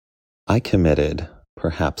I committed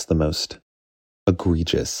perhaps the most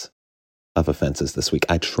egregious of offenses this week.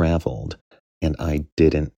 I traveled and I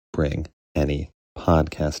didn't bring any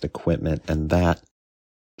podcast equipment, and that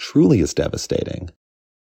truly is devastating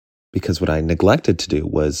because what I neglected to do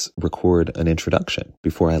was record an introduction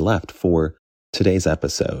before I left for today's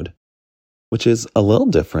episode, which is a little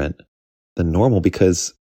different than normal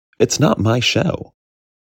because it's not my show.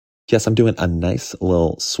 Yes, I'm doing a nice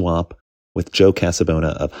little swap with Joe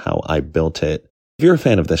Casabona of How I Built It. If you're a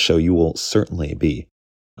fan of this show, you will certainly be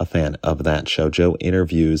a fan of that show. Joe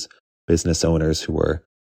interviews business owners who are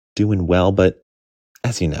doing well, but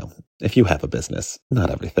as you know, if you have a business, not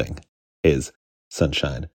everything is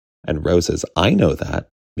sunshine and roses. I know that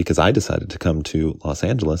because I decided to come to Los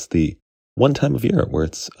Angeles the one time of year where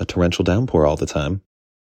it's a torrential downpour all the time.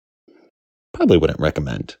 Probably wouldn't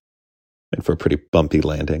recommend. And for a pretty bumpy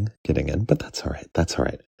landing getting in, but that's all right. That's all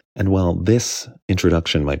right. And while this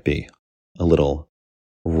introduction might be a little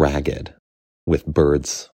ragged with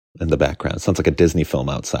birds in the background, it sounds like a Disney film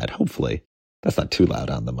outside. Hopefully that's not too loud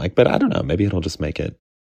on the mic, but I don't know. Maybe it'll just make it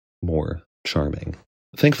more charming.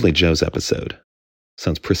 Thankfully, Joe's episode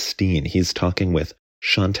sounds pristine. He's talking with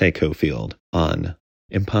Shante Cofield on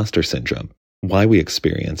imposter syndrome, why we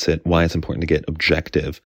experience it, why it's important to get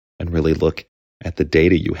objective and really look at the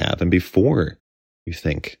data you have. And before you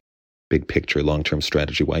think big picture, long-term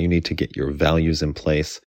strategy, why you need to get your values in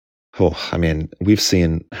place. We've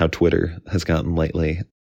seen how Twitter has gotten lately.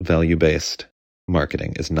 Value-based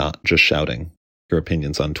marketing is not just shouting your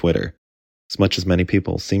opinions on Twitter. As much as many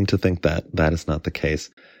people seem to think that, that is not the case.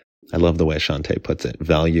 I love the way Shante puts it.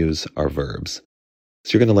 Values are verbs.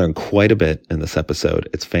 So you're going to learn quite a bit in this episode.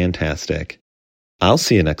 It's fantastic. I'll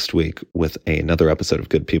see you next week with another episode of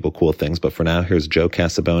Good People, Cool Things. But for now, here's Joe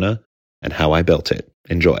Casabona and How I Built It.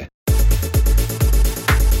 Enjoy.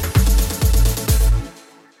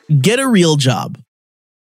 Get a real job.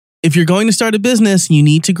 If you're going to start a business, you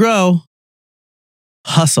need to grow.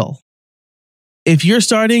 Hustle. If you're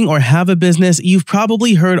starting or have a business, you've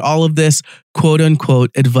probably heard all of this quote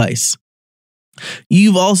unquote advice.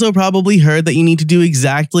 You've also probably heard that you need to do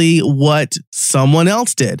exactly what someone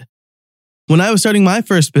else did. When I was starting my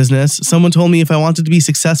first business, someone told me if I wanted to be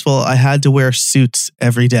successful, I had to wear suits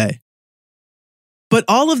every day. But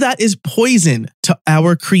all of that is poison to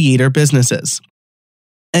our creator businesses.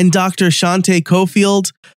 And Dr. Shante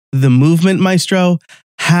Cofield, the movement maestro,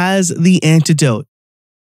 has the antidote.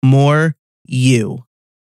 More you.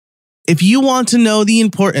 If you want to know the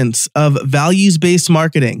importance of values-based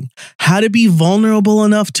marketing, how to be vulnerable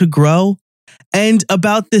enough to grow, and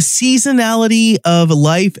about the seasonality of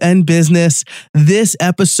life and business, this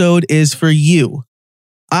episode is for you.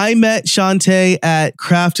 I met Shante at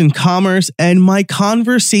Craft and Commerce, and my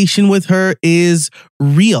conversation with her is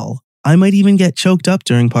real. I might even get choked up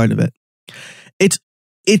during part of it.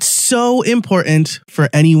 It's so important for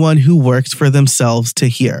anyone who works for themselves to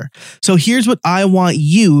hear. So here's what I want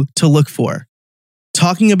you to look for.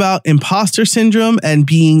 Talking about imposter syndrome and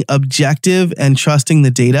being objective and trusting the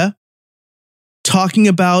data. Talking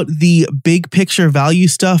about the big picture value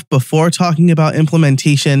stuff before talking about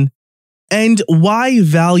implementation. And why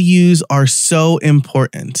values are so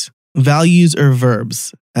important. Values are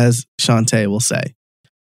verbs, as Shante will say.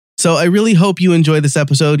 So I really hope you enjoy this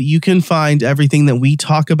episode. You can find everything that we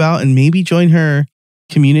talk about and maybe join her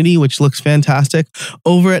community, which looks fantastic,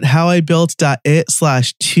 over at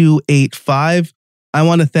howibuilt.it/285. I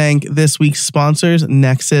want to thank this week's sponsors,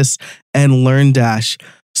 Nexus and LearnDash.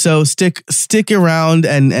 So stick around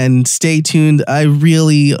and stay tuned. I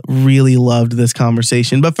really, really loved this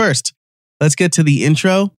conversation. But first, let's get to the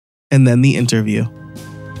intro and then the interview.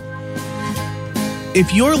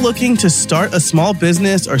 If you're looking to start a small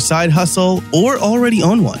business or side hustle or already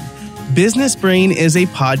own one, Business Brain is a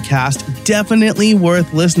podcast definitely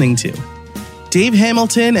worth listening to. Dave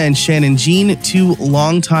Hamilton and Shannon Jean, two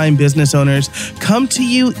longtime business owners, come to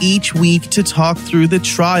you each week to talk through the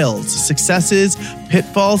trials, successes,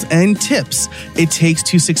 pitfalls, and tips it takes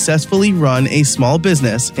to successfully run a small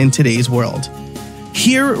business in today's world.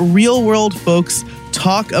 Hear real-world folks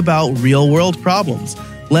talk about real-world problems,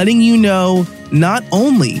 letting you know not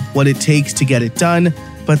only what it takes to get it done,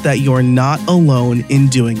 but that you're not alone in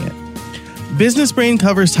doing it. Business Brain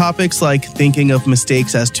covers topics like thinking of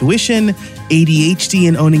mistakes as tuition, ADHD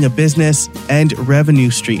in owning a business, and revenue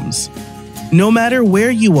streams. No matter where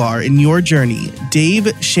you are in your journey, Dave,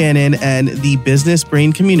 Shannon, and the Business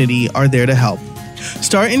Brain community are there to help.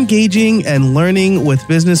 Start engaging and learning with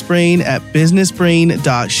Business Brain at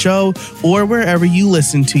businessbrain.show or wherever you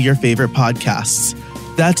listen to your favorite podcasts.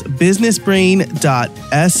 That's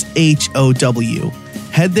businessbrain.show.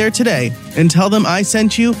 Head there today and tell them I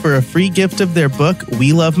sent you for a free gift of their book,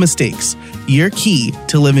 We Love Mistakes. Your key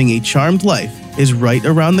to living a charmed life is right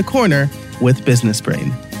around the corner with Business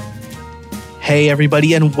Brain. Hey,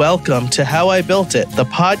 everybody, and welcome to How I Built It, the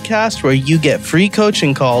podcast where you get free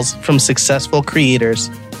coaching calls from successful creators.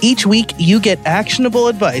 Each week, you get actionable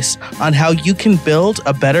advice on how you can build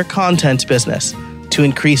a better content business to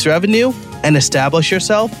increase revenue and establish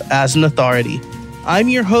yourself as an authority. I'm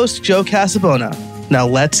your host, Joe Casabona. Now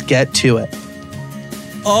let's get to it.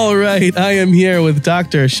 All right, I am here with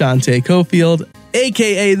Dr. Shante Cofield,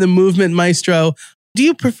 aka the Movement Maestro. Do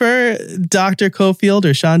you prefer Dr. Cofield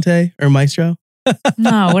or Shante or Maestro?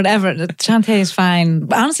 No, whatever. Shante is fine.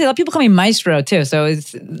 But honestly, a lot of people call me Maestro too. So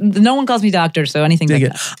no one calls me doctor. So anything like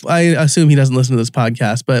that. I assume he doesn't listen to this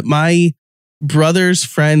podcast, but my brother's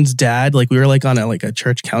friend's dad, we were on a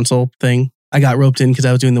church council thing. I got roped in because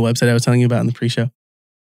I was doing the website I was telling you about in the pre-show.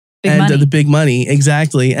 The big money,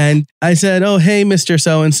 exactly. And I said, oh, hey, Mr.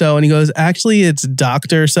 So-and-so. And he goes, actually, it's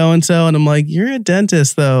Dr. So-and-so. And I'm like, you're a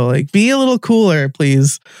dentist, though. Be a little cooler,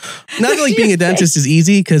 please. Not that being a dentist is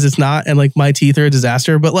easy, because it's not. And my teeth are a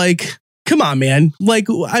disaster. But come on, man.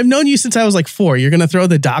 I've known you since I was 4. You're going to throw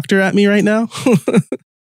the doctor at me right now?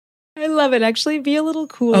 I love it. Actually, be a little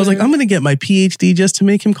cooler. I was I'm going to get my PhD just to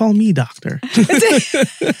make him call me doctor.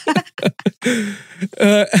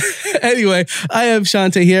 Anyway, I have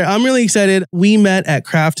Shante here. I'm really excited. We met at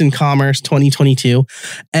Craft and Commerce 2022,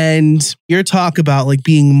 and your talk about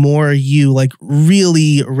being more you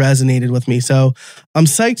really resonated with me. So I'm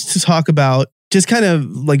psyched to talk about just kind of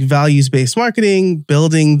values-based marketing,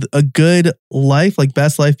 building a good life,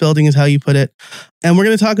 best life building is how you put it. And we're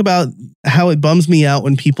going to talk about how it bums me out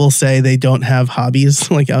when people say they don't have hobbies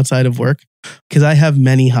outside of work, because I have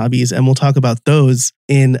many hobbies, and we'll talk about those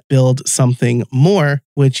in Build Something More,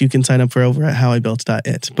 which you can sign up for over at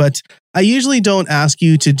howibuilt.it. But I usually don't ask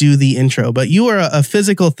you to do the intro, but you are a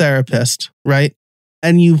physical therapist, right?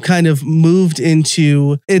 And you've kind of moved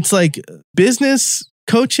into, it's business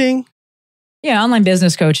coaching. Yeah, online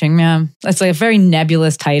business coaching. Yeah, that's a very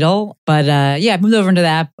nebulous title, but I moved over into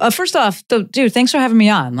that. First off, dude, thanks for having me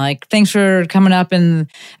on. Thanks for coming up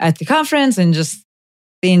at the conference and just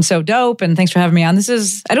being so dope. And thanks for having me on.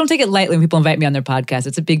 I don't take it lightly when people invite me on their podcast.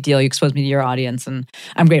 It's a big deal. You expose me to your audience, and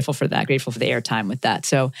I'm grateful for that. Grateful for the airtime with that.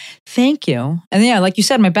 So thank you. And yeah, like you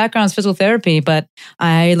said, my background is physical therapy, but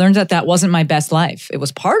I learned that wasn't my best life. It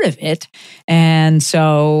was part of it. And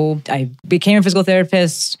so I became a physical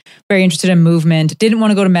therapist, very interested in movement, didn't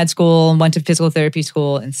want to go to med school, and went to physical therapy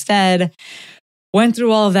school instead. Went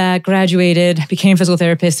through all of that, graduated, became a physical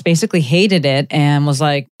therapist, basically hated it, and was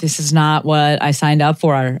this is not what I signed up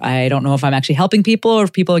for. I don't know if I'm actually helping people or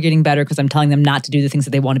if people are getting better because I'm telling them not to do the things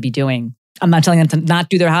that they want to be doing. I'm not telling them to not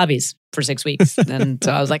do their hobbies for 6 weeks. And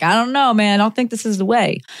so I was I don't know, man. I don't think this is the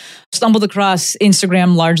way. Stumbled across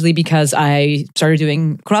Instagram largely because I started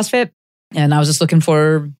doing CrossFit, and I was just looking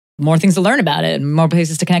for more things to learn about it and more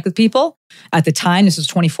places to connect with people. At the time, this was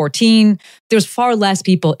 2014, there was far less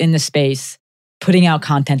people in the space putting out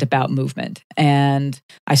content about movement. And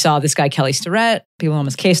I saw this guy, Kelly Starrett, people know him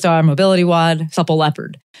as K-Star, Mobility Wad, Supple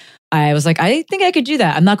Leopard. I was I think I could do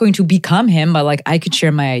that. I'm not going to become him, but I could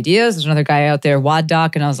share my ideas. There's another guy out there, Wad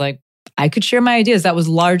Doc, and I was I could share my ideas. That was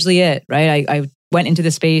largely it, right? I went into the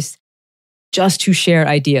space just to share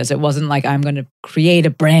ideas. It wasn't I'm going to create a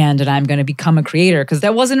brand and I'm going to become a creator, because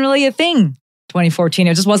that wasn't really a thing. 2014,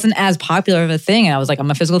 it just wasn't as popular of a thing. And I was I'm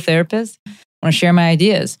a physical therapist. I want to share my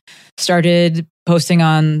ideas. Started posting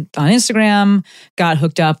on Instagram, got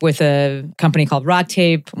hooked up with a company called Rock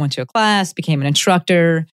Tape, went to a class, became an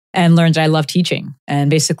instructor, and learned that I love teaching. And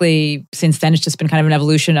basically, since then, it's just been kind of an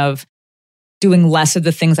evolution of doing less of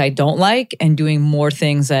the things I don't like and doing more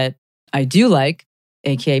things that I do like,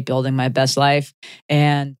 aka building my best life,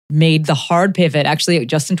 and made the hard pivot, actually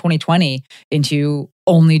just in 2020, into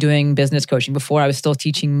only doing business coaching. Before, I was still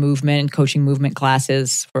teaching movement and coaching movement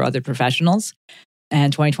classes for other professionals.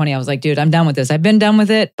 And 2020, I was dude, I'm done with this. I've been done with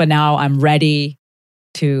it, but now I'm ready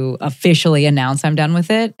to officially announce I'm done with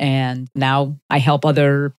it. And now I help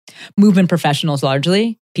other movement professionals,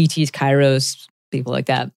 largely PTs, chiros, people like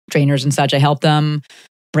that, trainers and such. I help them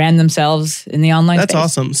brand themselves in the online That's space.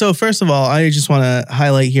 Awesome. So first of all, I just want to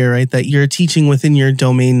highlight here, right, that you're teaching within your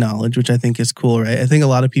domain knowledge, which I think is cool, right? I think a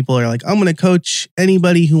lot of people are I'm going to coach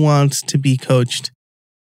anybody who wants to be coached.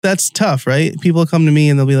 That's tough, right? People come to me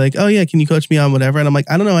and they'll be oh yeah, can you coach me on whatever? And I'm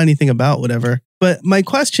I don't know anything about whatever. But my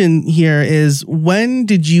question here is, when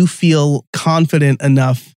did you feel confident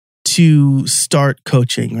enough to start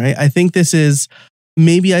coaching, right? I think this is,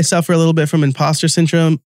 maybe I suffer a little bit from imposter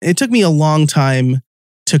syndrome. It took me a long time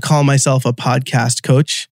to call myself a podcast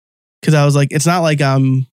coach. Because I was like, it's not like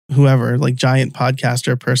I'm whoever, like giant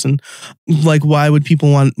podcaster person. Like, why would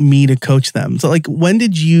people want me to coach them? So like, when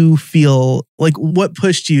did you feel like, what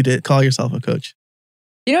pushed you to call yourself a coach?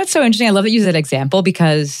 You know, it's so interesting. I love that you use that example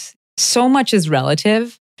because so much is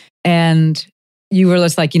relative. And you were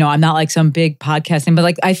just like, I'm not like some big podcast thing, but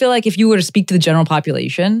like, I feel like if you were to speak to the general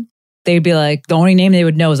population, they'd be like, the only name they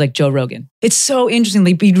would know is like Joe Rogan. It's so interesting.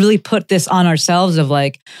 Like, we really put this on ourselves of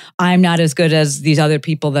like, I'm not as good as these other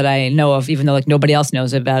people that I know of, even though like nobody else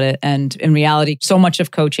knows about it. And in reality, so much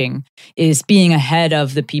of coaching is being ahead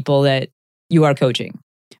of the people that you are coaching.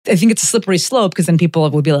 I think it's a slippery slope because then people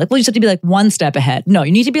would be like, well, you just have to be like one step ahead. No,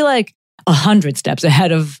 you need to be like 100 steps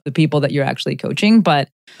ahead of the people that you're actually coaching. But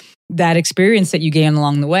that experience that you gain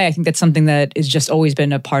along the way, I think that's something that has just always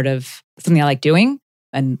been a part of something I like doing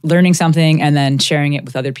and learning something and then sharing it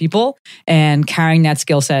with other people and carrying that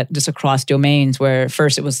skill set just across domains where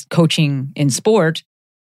first it was coaching in sport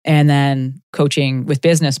and then coaching with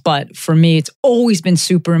business. But for me, it's always been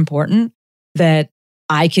super important that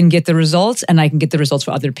I can get the results and I can get the results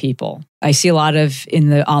for other people. I see a lot of in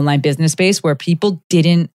the online business space where people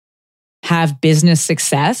didn't have business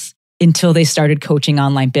success until they started coaching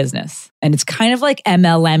online business. And it's kind of like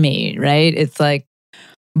MLM-y, right? It's like,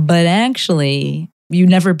 but actually, you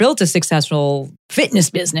never built a successful fitness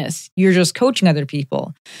business. You're just coaching other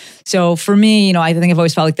people. So for me, I think I've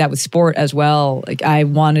always felt like that with sport as well. Like I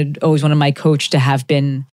always wanted my coach to have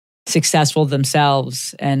been successful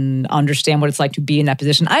themselves and understand what it's like to be in that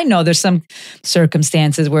position. I know there's some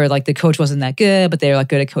circumstances where like the coach wasn't that good, but they're like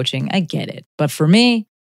good at coaching. I get it. But for me,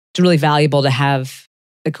 it's really valuable to have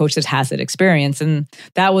a coach that has that experience. And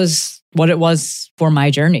that was what it was for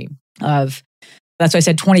my journey of, that's why I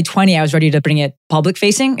said 2020, I was ready to bring it public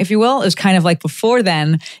facing, if you will. It was kind of like before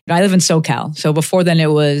then, I live in SoCal. So before then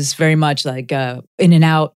it was very much like in and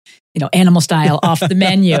out, animal style off the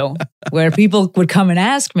menu where people would come and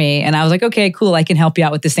ask me. And I was like, okay, cool. I can help you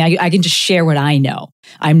out with this thing. I can just share what I know.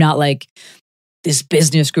 I'm not like this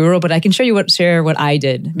business guru, but I can share what I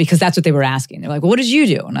did because that's what they were asking. They're like, well, what did you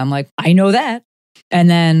do? And I'm like, I know that. And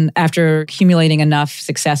then after accumulating enough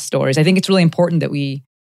success stories, I think it's really important that we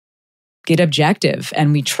get objective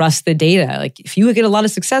and we trust the data. Like if you get a lot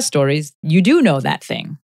of success stories, you do know that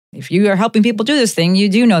thing. If you are helping people do this thing, you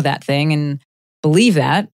do know that thing and believe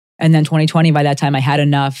that. And then 2020, by that time, I had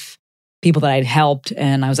enough people that I'd helped.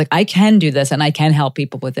 And I was like, I can do this and I can help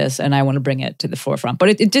people with this. And I want to bring it to the forefront.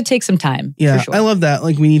 But it did take some time. Yeah, for sure. I love that.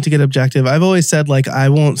 Like we need to get objective. I've always said like, I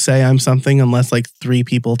won't say I'm something unless like 3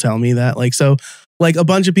 people tell me that. Like, so like a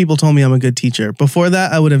bunch of people told me I'm a good teacher. Before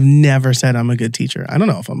that, I would have never said I'm a good teacher. I don't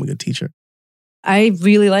know if I'm a good teacher. I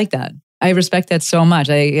really like that. I respect that so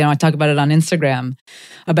much. I talk about it on Instagram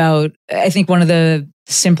about, I think one of the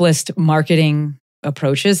simplest marketing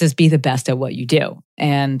approaches is be the best at what you do.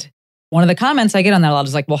 And one of the comments I get on that a lot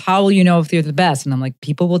is like, well, how will you know if you're the best? And I'm like,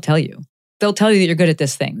 people will tell you. They'll tell you that you're good at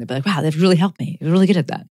this thing. They'll be like, wow, that really helped me. You're really good at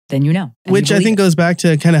that. Then you know. Which I think goes back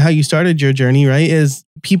to kind of how you started your journey, right? Is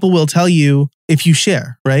people will tell you if you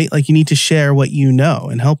share, right? Like you need to share what you know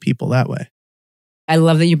and help people that way. I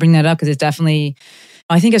love that you bring that up because it's definitely,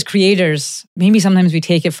 I think as creators, maybe sometimes we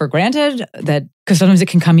take it for granted that because sometimes it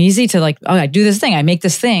can come easy to like, oh, I do this thing, I make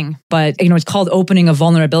this thing. But it's called opening a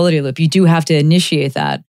vulnerability loop. You do have to initiate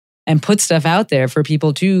that and put stuff out there for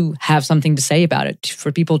people to have something to say about it,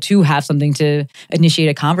 for people to have something to initiate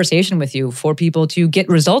a conversation with you, for people to get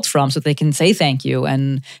results from so they can say thank you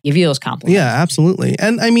and give you those compliments. Yeah, absolutely.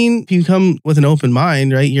 And I mean, if you come with an open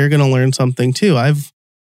mind, right, you're going to learn something too.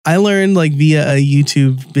 I learned like via a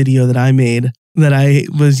YouTube video that I made that I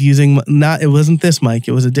was using, it wasn't this mic,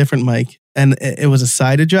 it was a different mic. And it was a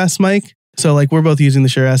side address mic. So like we're both using the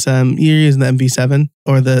Shure SM, you're using the MV7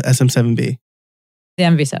 or the SM7B. The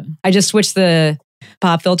MV7. I just switched the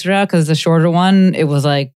pop filter out because the shorter one, it was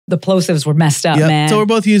like the plosives were messed up, man. So we're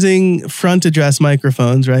both using front address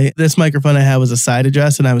microphones, right? This microphone I had was a side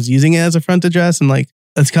address and I was using it as a front address. And like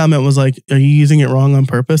this comment was like, are you using it wrong on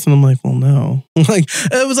purpose? And I'm like, well, no. Like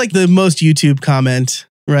it was like the most YouTube comment,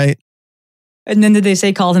 right? And then did they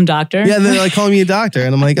say call him doctor? Yeah, they're like calling me a doctor.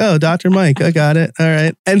 And I'm like, oh, Dr. Mike, I got it. All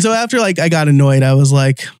right. And so after like I got annoyed, I was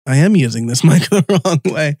like, I am using this mic the wrong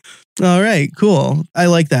way. All right, cool. I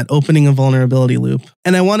like that, opening a vulnerability loop.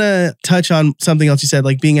 And I want to touch on something else you said,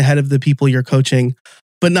 like being ahead of the people you're coaching,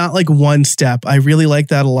 but not like one step. I really like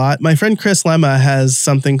that a lot. My friend Chris Lemma has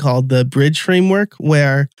something called the Bridge Framework,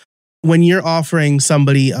 where when you're offering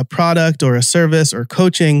somebody a product or a service or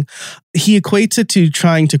coaching, he equates it to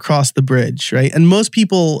trying to cross the bridge, right? And most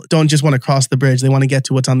people don't just want to cross the bridge. They want to get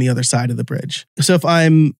to what's on the other side of the bridge. So if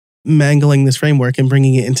I'm mangling this framework and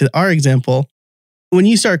bringing it into our example, when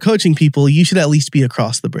you start coaching people, you should at least be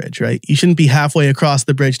across the bridge, right? You shouldn't be halfway across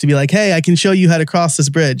the bridge to be like, hey, I can show you how to cross this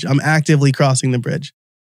bridge. I'm actively crossing the bridge.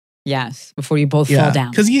 Yes, before you both fall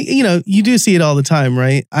down. Because you do see it all the time,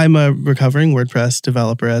 right? I'm a recovering WordPress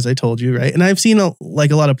developer, as I told you, right? And I've seen a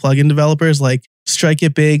lot of plugin developers like strike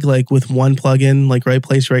it big, like with one plugin, like right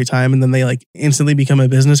place, right time, and then they like instantly become a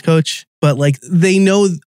business coach. But like they know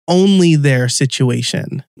only their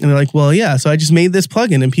situation, and they're like, well, yeah. So I just made this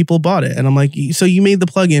plugin and people bought it, and I'm like, so you made the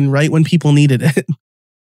plugin right when people needed it.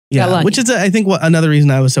 Yeah, which is, I think, another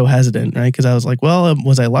reason I was so hesitant, right? Because I was like, well,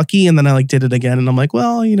 was I lucky? And then I like did it again. And I'm like,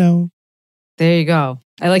 well, There you go.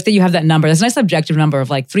 I like that you have that number. That's a nice objective number of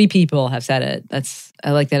like 3 people have said it.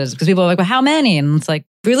 I like that because people are like, well, how many? And it's like,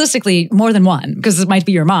 realistically, more than one, because it might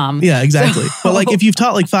be your mom. Yeah, exactly. So. But like if you've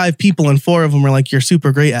taught like 5 people and 4 of them are like, you're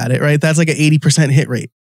super great at it, right? That's like an 80% hit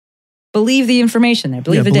rate. Believe the information there.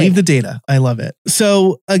 Believe the data. I love it.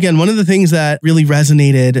 So again, one of the things that really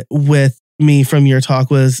resonated with me from your talk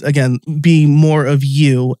was, again, be more of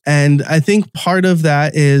you. And I think part of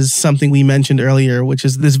that is something we mentioned earlier, which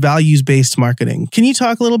is this values-based marketing. Can you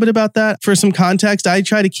talk a little bit about that? For some context, I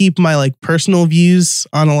try to keep my like personal views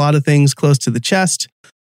on a lot of things close to the chest,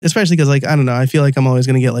 especially because like, I don't know, I feel like I'm always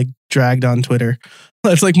going to get like dragged on Twitter.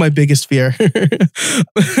 That's like my biggest fear.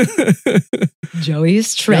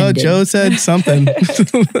 Joey's trending. No, Joe said something. But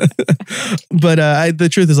the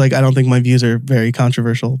truth is like, I don't think my views are very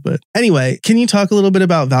controversial. But anyway, can you talk a little bit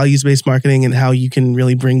about values-based marketing and how you can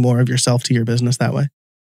really bring more of yourself to your business that way?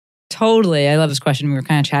 Totally. I love this question. We were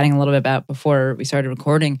kind of chatting a little bit about before we started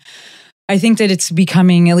recording. I think that it's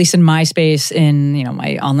becoming, at least in my space, in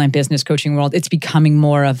my online business coaching world, it's becoming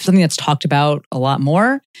more of something that's talked about a lot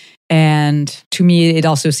more. And to me, it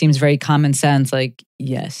also seems very common sense. Like,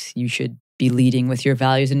 yes, you should be leading with your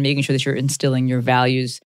values and making sure that you're instilling your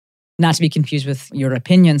values, not to be confused with your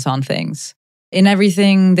opinions on things in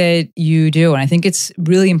everything that you do. And I think it's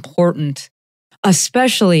really important,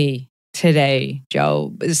 especially today,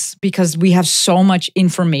 Joe, is because we have so much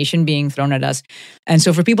information being thrown at us. And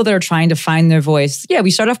so for people that are trying to find their voice,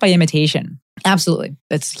 we start off by imitation. Absolutely.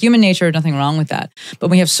 That's human nature. Nothing wrong with that. But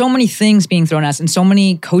we have so many things being thrown at us and so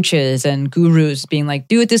many coaches and gurus being like,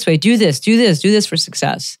 do it this way, do this for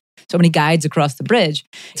success. So many guides across the bridge.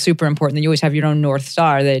 It's super important that you always have your own North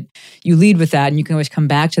Star, that you lead with that and you can always come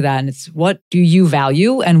back to that. And it's, what do you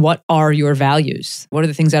value and what are your values? What are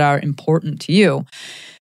the things that are important to you?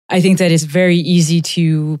 I think that it's very easy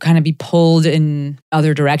to kind of be pulled in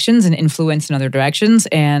other directions and influenced in other directions.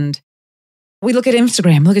 And we look at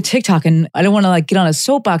Instagram, look at TikTok, and I don't want to like get on a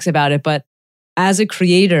soapbox about it, but as a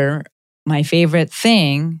creator, my favorite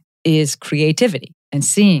thing is creativity and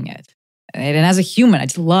seeing it. And as a human, I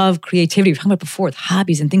just love creativity. We were talking about before with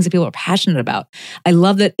hobbies and things that people are passionate about. I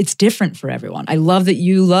love that it's different for everyone. I love that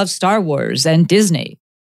you love Star Wars and Disney.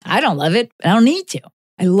 I don't love it. I don't need to.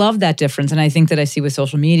 I love that difference. And I think that I see with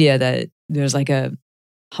social media that there's like a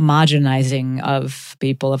homogenizing of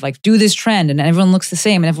people of like, do this trend and everyone looks the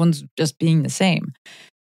same and everyone's just being the same.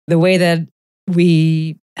 The way that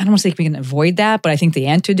I don't want to say we can avoid that, but I think the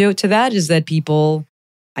antidote to that is that people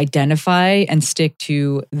identify and stick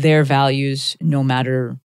to their values no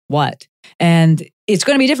matter what. And it's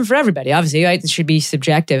going to be different for everybody. Obviously, right? It should be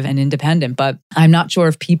subjective and independent, but I'm not sure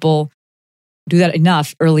if people do that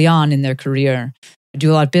enough early on in their career. I do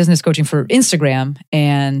a lot of business coaching for Instagram,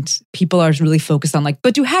 and people are really focused on like,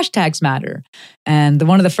 but do hashtags matter? And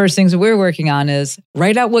one of the first things that we're working on is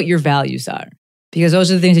write out what your values are, because those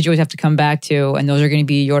are the things that you always have to come back to, and those are going to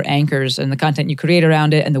be your anchors, and the content you create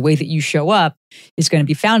around it and the way that you show up is going to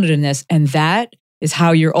be founded in this. And that is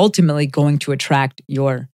how you're ultimately going to attract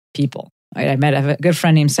your people. Right? I have a good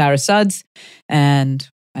friend named Sarah Suds, and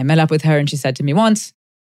I met up with her and she said to me once,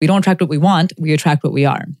 we don't attract what we want, we attract what we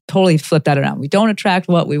are. Totally flip that around. We don't attract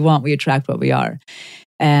what we want, we attract what we are.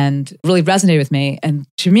 And really resonated with me. And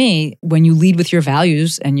to me, when you lead with your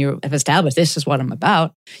values and you have established this is what I'm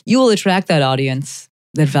about, you will attract that audience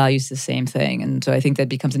that values the same thing. And so I think that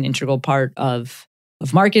becomes an integral part of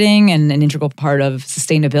marketing and an integral part of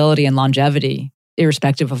sustainability and longevity,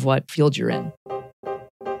 irrespective of what field you're in.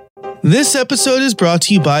 This episode is brought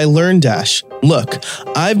to you by LearnDash. Look,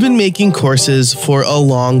 I've been making courses for a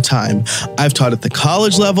long time. I've taught at the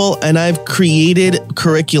college level, and I've created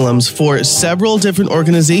curriculums for several different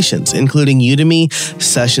organizations, including Udemy,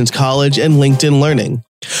 Sessions College, and LinkedIn Learning.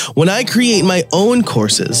 When I create my own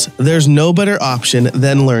courses, there's no better option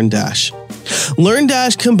than LearnDash.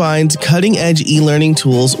 LearnDash combines cutting-edge e-learning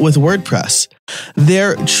tools with WordPress.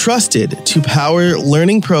 They're trusted to power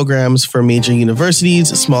learning programs for major universities,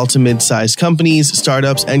 small to mid-sized companies,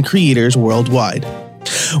 startups, and creators worldwide.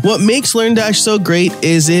 What makes LearnDash so great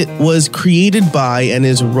is it was created by and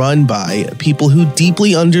is run by people who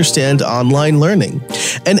deeply understand online learning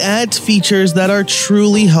and adds features that are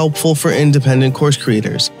truly helpful for independent course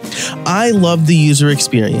creators. I love the user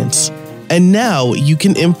experience. And now you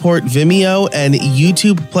can import Vimeo and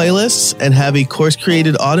YouTube playlists and have a course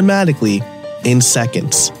created automatically in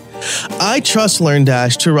seconds. I trust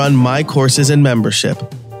LearnDash to run my courses and membership,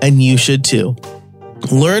 and you should too.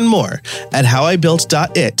 Learn more at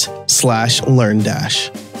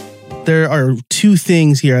howibuilt.it/LearnDash. There are two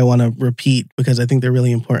things here I want to repeat because I think they're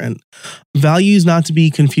really important. Values not to be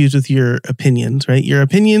confused with your opinions, right? Your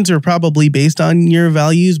opinions are probably based on your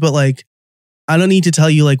values, but like, I don't need to tell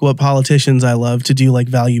you like what politicians I love to do like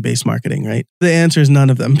value-based marketing, right? The answer is none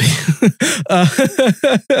of them.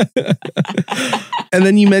 And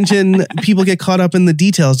then you mentioned people get caught up in the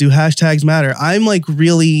details. Do hashtags matter? I'm like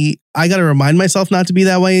I got to remind myself not to be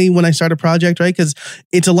that way when I start a project, right? Because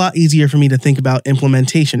it's a lot easier for me to think about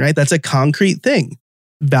implementation, right? That's a concrete thing.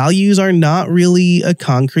 Values are not really a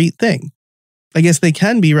concrete thing. I guess they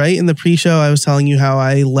can be, right? In the pre-show, I was telling you how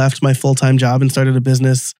I left my full-time job and started a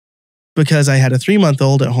business because I had a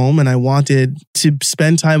 3-month-old at home and I wanted to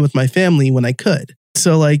spend time with my family when I could.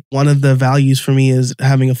 So like one of the values for me is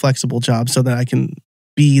having a flexible job so that I can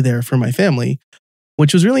be there for my family,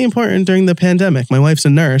 which was really important during the pandemic. My wife's a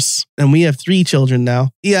nurse and we have 3 children now.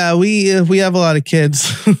 Yeah, we have a lot of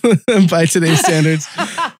kids by today's standards.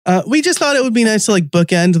 We just thought it would be nice to like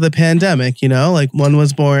bookend the pandemic, you know, like one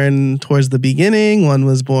was born towards the beginning, one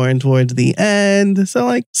was born towards the end. So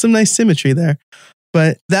like some nice symmetry there.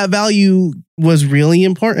 But that value was really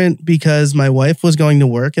important because my wife was going to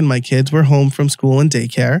work and my kids were home from school and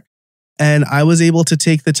daycare. And I was able to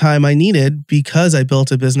take the time I needed because I built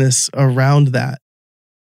a business around that.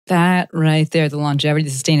 That right there, the longevity,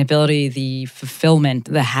 the sustainability, the fulfillment,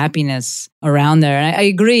 the happiness around there. And I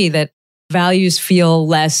agree that values feel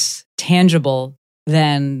less tangible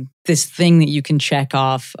than this thing that you can check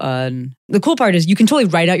off. The cool part is you can totally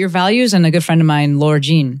write out your values. And a good friend of mine, Laura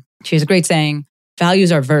Jean, she has a great saying,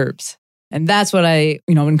 values are verbs. And that's what I,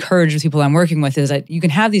 encourage with people I'm working with is that you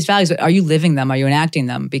can have these values, but are you living them? Are you enacting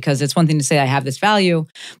them? Because it's one thing to say I have this value,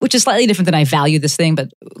 which is slightly different than I value this thing,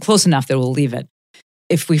 but close enough that we'll leave it.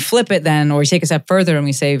 If we flip it then, or we take a step further and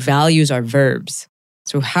we say values are verbs.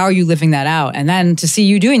 So how are you living that out? And then to see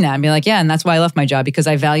you doing that and be like, yeah, and that's why I left my job because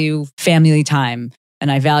I value family time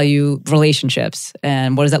and I value relationships.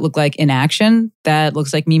 And what does that look like in action? That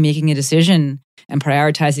looks like me making a decision and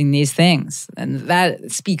prioritizing these things. And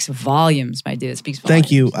that speaks volumes, my dude. It speaks volumes.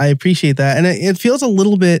 Thank you. I appreciate that. And it feels a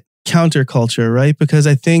little bit counterculture, right? Because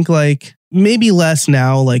I think like maybe less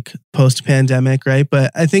now, like post-pandemic, right?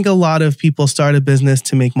 But I think a lot of people start a business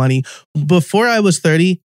to make money. Before I was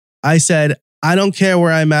 30, I said, I don't care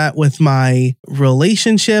where I'm at with my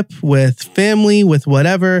relationship, with family, with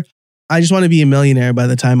whatever. I just want to be a millionaire by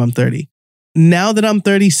the time I'm 30. Now that I'm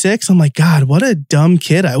 36, I'm like, God, what a dumb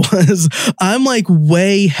kid I was. I'm like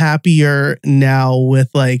way happier now with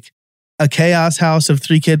like a chaos house of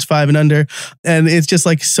 3 kids, 5 and under. And it's just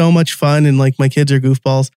like so much fun. And like my kids are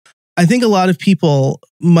goofballs. I think a lot of people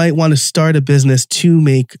might want to start a business to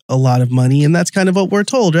make a lot of money. And that's kind of what we're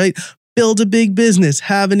told, right? Build a big business,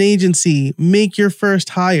 have an agency, make your first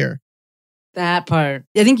hire. That part.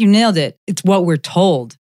 I think you nailed it. It's what we're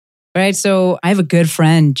told. Right. So I have a good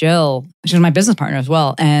friend, Jill. She's my business partner as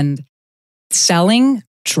well. And selling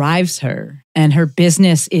drives her. And her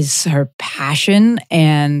business is her passion.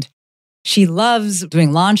 And she loves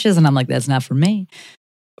doing launches. And I'm like, that's not for me.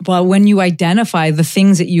 But when you identify the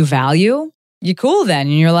things that you value, you're cool then.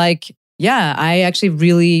 And you're like, yeah, I actually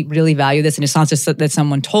really, really value this. And it's not just that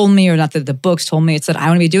someone told me or not that the books told me. It's that I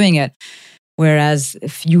want to be doing it. Whereas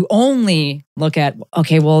if you only look at,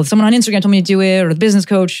 okay, well, someone on Instagram told me to do it or the business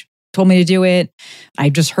coach told me to do it. I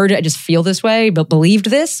just heard it. I just feel this way, but believed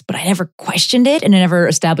this, but I never questioned it and I never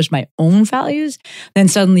established my own values. Then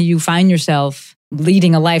suddenly you find yourself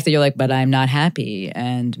leading a life that you're like, but I'm not happy.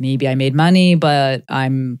 And maybe I made money, but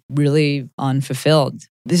I'm really unfulfilled.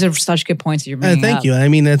 These are such good points that you're bringing Thank up. you. I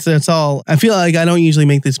mean, it's all, I feel like I don't usually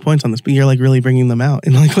make these points on this, but you're like really bringing them out.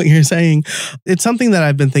 And like what you're saying, it's something that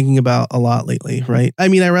I've been thinking about a lot lately, right? I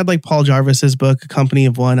mean, I read like Paul Jarvis's book, Company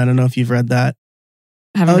of One. I don't know if you've read that.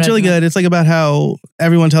 It's really good. It's like about how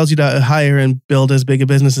everyone tells you to hire and build as big a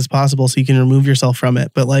business as possible so you can remove yourself from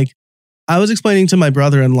it. But like I was explaining to my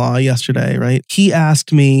brother-in-law yesterday, right? He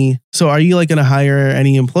asked me, so are you like going to hire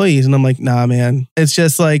any employees? And I'm like, nah, man. It's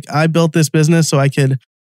just like I built this business so I could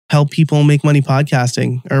help people make money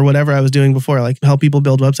podcasting or whatever I was doing before, like help people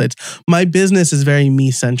build websites. My business is very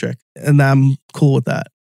me-centric and I'm cool with that.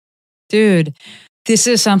 Dude, this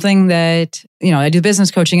is something that, I do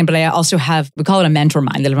business coaching, but I also we call it a mentor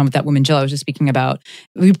mind that I run with that woman, Jill, I was just speaking about.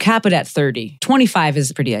 We cap it at 30. 25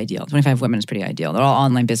 is pretty ideal. 25 women is pretty ideal. They're all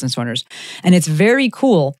online business owners. And it's very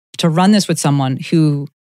cool to run this with someone who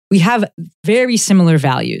we have very similar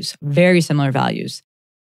values.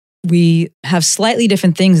 We have slightly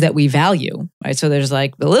different things that we value, right? So there's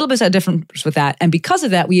like a little bit of difference with that. And because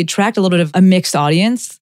of that, we attract a little bit of a mixed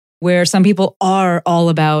audience where some people are all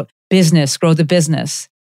about business, grow the business.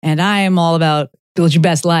 And I am all about build your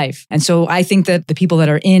best life. And so I think that the people that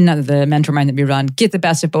are in the mentor mind that we run get the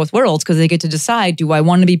best of both worlds because they get to decide, do I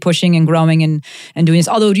want to be pushing and growing and doing this?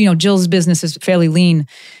 Although, Jill's business is fairly lean.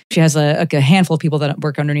 She has a handful of people that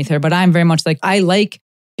work underneath her, but I'm very much like, I like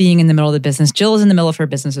being in the middle of the business. Jill is in the middle of her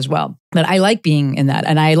business as well. But I like being in that.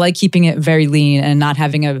 And I like keeping it very lean and not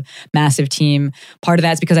having a massive team. Part of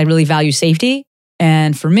that's because I really value safety.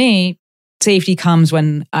 And for me, safety comes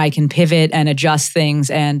when I can pivot and adjust things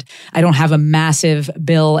and I don't have a massive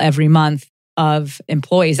bill every month of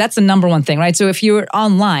employees. That's the number one thing, right? So if you're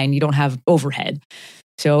online, you don't have overhead.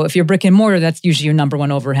 So if you're brick and mortar, that's usually your number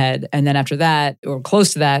one overhead. And then after that, or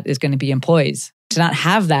close to that, is going to be employees. To not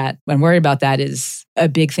have that and worry about that is a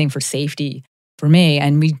big thing for safety for me.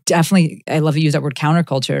 And we definitely, I love to use that word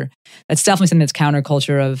counterculture. That's definitely something that's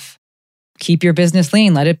counterculture of keep your business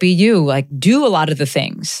lean, let it be you, like do a lot of the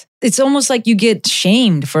things. It's almost like you get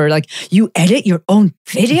shamed for like, you edit your own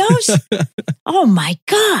videos? Oh my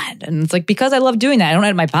God. And it's like, because I love doing that, I don't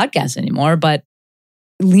edit my podcast anymore, but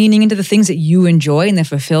leaning into the things that you enjoy and that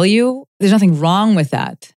fulfill you, there's nothing wrong with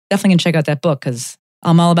that. Definitely gonna check out that book because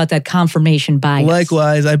I'm all about that confirmation bias.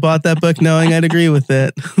 Likewise, I bought that book knowing I'd agree with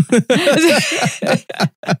it.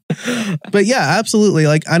 But yeah, absolutely.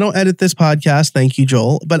 Like, I don't edit this podcast. Thank you,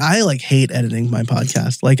 Joel. But I like hate editing my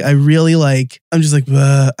podcast. Like, I really I'm just like,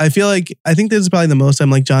 ugh. I think this is probably the most I'm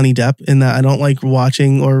like Johnny Depp in that I don't like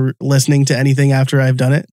watching or listening to anything after I've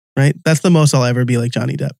done it. Right? That's the most I'll ever be like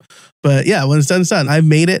Johnny Depp. But yeah, when it's done, it's done. I've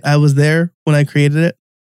made it. I was there when I created it.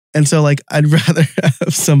 And so like, I'd rather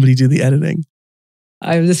have somebody do the editing.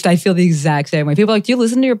 I feel the exact same way. People are like, do you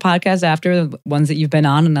listen to your podcast after the ones that you've been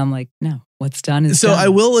on? And I'm like, no, what's done is done. So I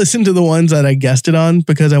will listen to the ones that I guested on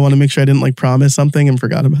because I want to make sure I didn't like promise something and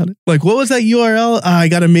forgot about it. Like, what was that URL? I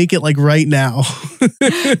got to make it like right now.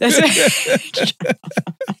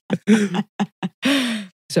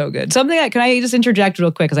 So good. Something can I just interject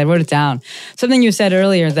real quick because I wrote it down. Something you said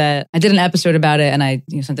earlier that I did an episode about it and I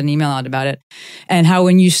sent an email out about it, and how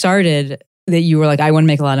when you started that you were like, I want to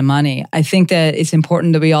make a lot of money. I think that it's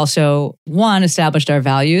important that we also, one, established our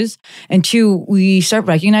values, and two, we start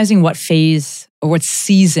recognizing what phase or what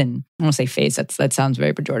season, I don't want to say phase, that sounds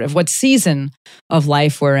very pejorative, what season of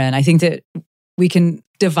life we're in. I think that we can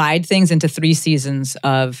divide things into 3 seasons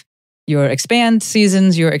of your expand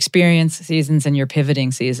seasons, your experience seasons, and your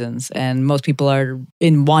pivoting seasons. And most people are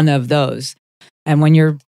in one of those. And when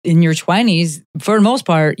you're in your 20s, for the most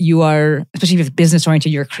part, you are, especially if you're business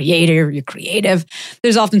oriented, you're creative.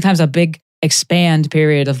 There's oftentimes a big expand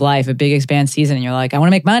period of life, a big expand season. And you're like, I want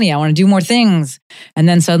to make money. I want to do more things. And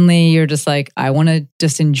then suddenly you're just like, I want to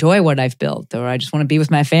just enjoy what I've built, or I just want to be with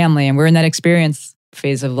my family. And we're in that experience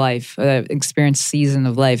phase of life, experience season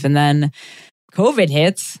of life. And then COVID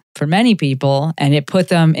hits for many people and it put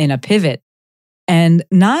them in a pivot, and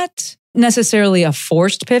not necessarily a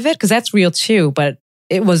forced pivot, because that's real too, but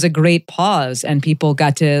it was a great pause and people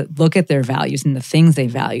got to look at their values and the things they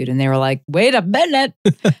valued. And they were like, wait a minute,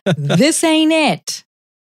 this ain't it.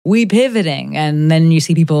 We pivoting. And then you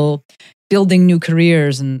see people building new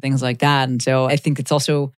careers and things like that. And so I think it's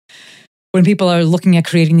also when people are looking at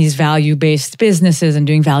creating these value-based businesses and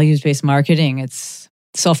doing values-based marketing, it's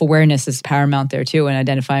self-awareness is paramount there too, and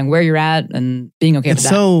identifying where you're at and being okay with that. It's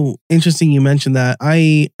so interesting you mentioned that.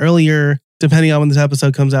 Earlier, depending on when this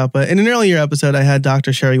episode comes out, but in an earlier episode, I had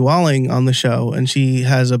Dr. Sherry Walling on the show, and she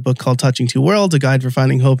has a book called Touching Two Worlds, A Guide for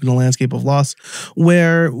Finding Hope in a Landscape of Loss,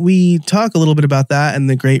 where we talk a little bit about that and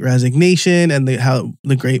the Great Resignation and how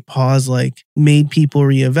the Great Pause made people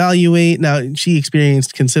reevaluate. Now, she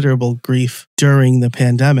experienced considerable grief during the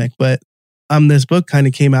pandemic, but this book kind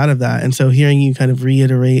of came out of that. And so hearing you kind of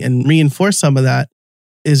reiterate and reinforce some of that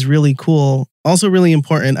is really cool. Also really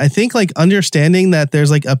important. I think understanding that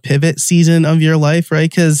there's a pivot season of your life, right?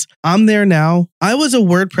 Because I'm there now. I was a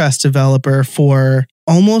WordPress developer for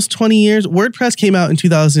almost 20 years. WordPress came out in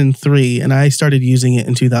 2003 and I started using it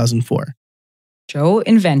in 2004. Joe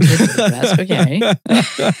invented WordPress. Okay.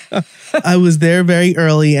 I was there very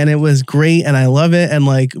early and it was great and I love it. And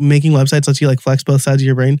making websites lets you flex both sides of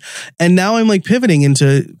your brain. And now I'm pivoting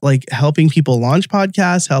into helping people launch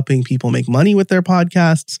podcasts, helping people make money with their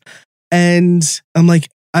podcasts. And I'm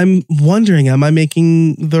I'm wondering, am I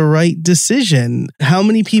making the right decision? How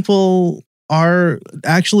many people are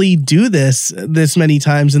actually do this many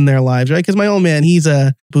times in their lives, right? Because my old man, he's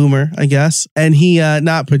a boomer, I guess. And he,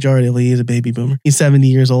 not pejoratively, he's a baby boomer. He's 70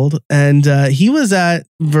 years old. And he was at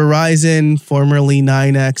Verizon, formerly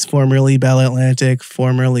 9X, formerly Bell Atlantic,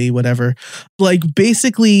 formerly whatever, like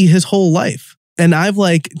basically his whole life. And I've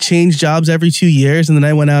like changed jobs every 2 years. And then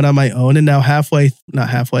I went out on my own. And now not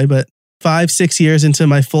halfway, but 5-6 years into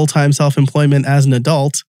my full-time self-employment as an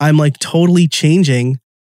adult, I'm like totally changing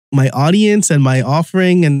my audience and my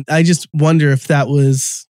offering. And I just wonder if that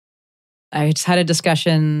was... I just had a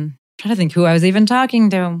discussion, trying to think who I was even talking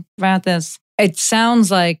to about this. It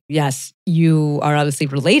sounds like, yes, you are obviously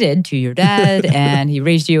related to your dad and he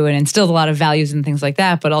raised you and instilled a lot of values and things like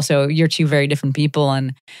that. But also you're two very different people.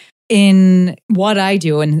 And in what I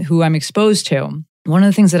do and who I'm exposed to, one of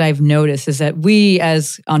the things that I've noticed is that we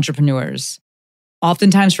as entrepreneurs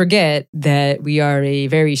oftentimes forget that we are a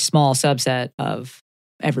very small subset of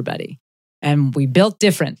everybody. And we built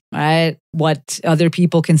different, right? What other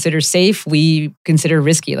people consider safe, we consider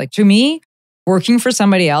risky. Like to me, working for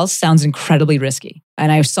somebody else sounds incredibly risky.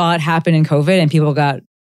 And I saw it happen in COVID and people got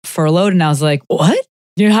furloughed. And I was like, what?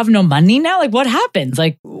 You have no money now? Like what happens?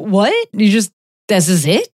 Like what? This is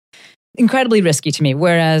it? Incredibly risky to me.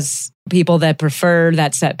 Whereas people that prefer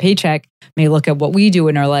that set paycheck may look at what we do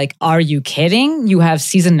and are like, are you kidding? You have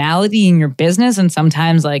seasonality in your business. And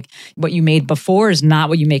sometimes like what you made before is not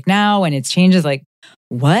what you make now. And it changes. Like,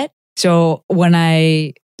 what? So when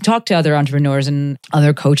I talk to other entrepreneurs and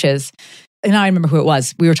other coaches, and I remember who it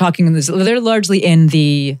was. We were talking, they're largely in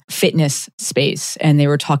the fitness space, and they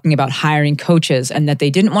were talking about hiring coaches and that they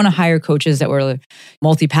didn't want to hire coaches that were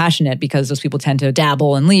multi-passionate because those people tend to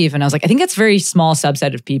dabble and leave. And I was like, I think it's a very small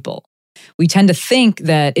subset of people. We tend to think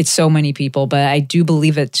that it's so many people, but I do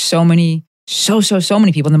believe that so many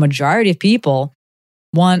people, the majority of people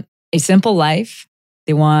want a simple life.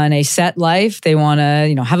 They want a set life. They want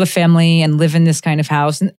to, have a family and live in this kind of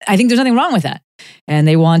house. And I think there's nothing wrong with that. And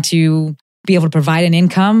they want to be able to provide an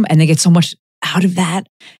income, and they get so much out of that,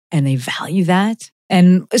 and they value that.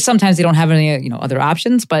 And sometimes they don't have any, other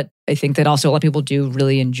options, but I think that also a lot of people do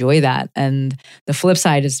really enjoy that. And the flip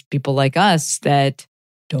side is people like us that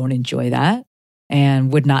don't enjoy that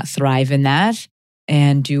and would not thrive in that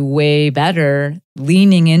and do way better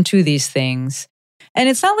leaning into these things. And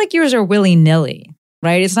it's not like yours are willy-nilly,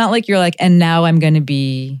 right? It's not like you're like, and now I'm going to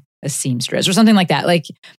be a seamstress or something like that. Like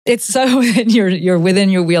it's so you're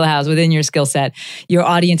within your wheelhouse, within your skill set. Your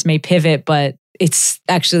audience may pivot, but it's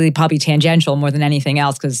actually probably tangential more than anything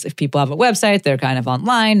else. Because if people have a website, they're kind of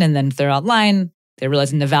online. And then if they're online, they're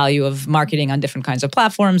realizing the value of marketing on different kinds of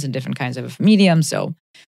platforms and different kinds of mediums. So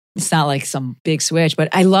it's not like some big switch, but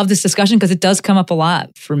I love this discussion because it does come up a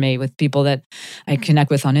lot for me with people that I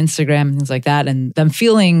connect with on Instagram and things like that. And them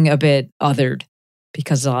feeling a bit othered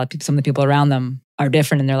because some of the people around them are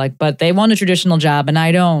different, and they're like, but they want a traditional job and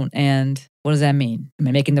I don't. And what does that mean? Am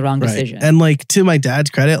I making the wrong decision? And like to my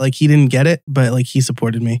dad's credit, like he didn't get it, but like he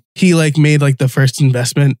supported me. He like made like the first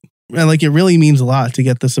investment, and like it really means a lot to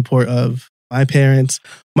get the support of my parents.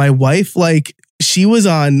 My wife, like she was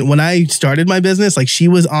on, when I started my business, like she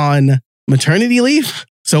was on maternity leave.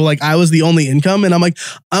 So like I was the only income, and I'm like,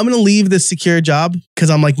 I'm going to leave this secure job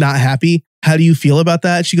because I'm like not happy. How do you feel about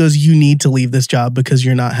that? She goes, you need to leave this job because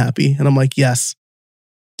you're not happy. And I'm like, yes.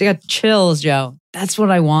 I got chills, Joe. That's what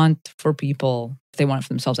I want for people. If they want it for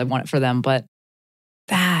themselves, I want it for them. But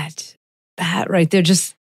that right there,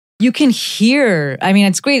 just, you can hear. I mean,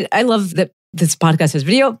 it's great. I love that this podcast has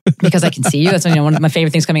video because I can see you. That's one of my favorite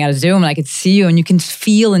things coming out of Zoom. And I could see you and you can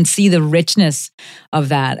feel and see the richness of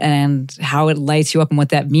that and how it lights you up and what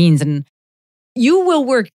that means. And you will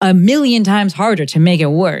work 1,000,000 times harder to make it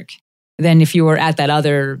work than if you were at that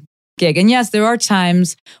other gig. And yes, there are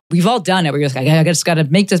times, we've all done it, where you're just like, I just got to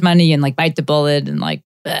make this money and like bite the bullet and like,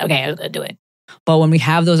 okay, I'll do it. But when we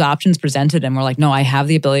have those options presented and we're like, no, I have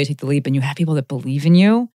the ability to take the leap, and you have people that believe in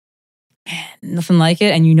you, man, nothing like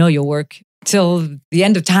it. And you'll work till the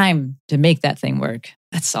end of time to make that thing work.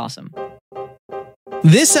 That's awesome.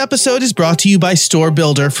 This episode is brought to you by Store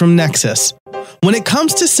Builder from Nexus. When it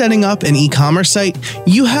comes to setting up an e-commerce site,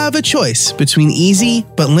 you have a choice between easy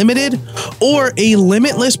but limited or a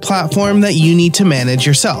limitless platform that you need to manage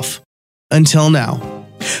yourself. Until now.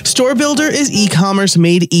 Store Builder is e-commerce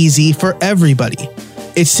made easy for everybody.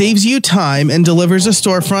 It saves you time and delivers a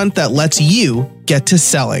storefront that lets you get to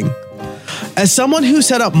selling. As someone who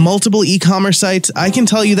set up multiple e-commerce sites, I can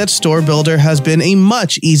tell you that Store Builder has been a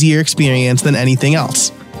much easier experience than anything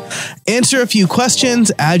else. Answer a few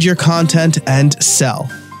questions, add your content, and sell.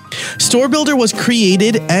 Store Builder was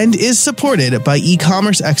created and is supported by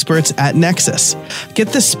e-commerce experts at Nexus. Get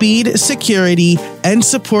the speed, security, and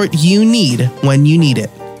support you need when you need it.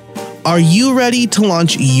 Are you ready to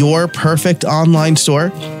launch your perfect online store?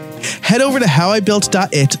 Head over to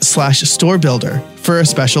howibuilt.it/storebuilder for a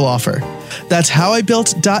special offer. That's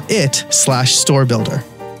howibuilt.it/storebuilder.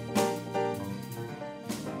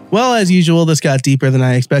 Well, as usual, this got deeper than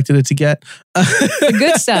I expected it to get. The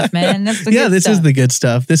good stuff, man. That's the yeah, good this stuff. is the good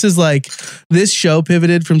stuff. This is like, this show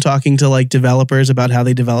pivoted from talking to like developers about how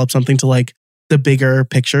they develop something to like the bigger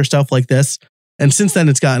picture stuff like this. And since then,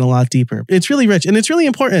 it's gotten a lot deeper. It's really rich and it's really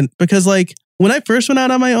important because like when I first went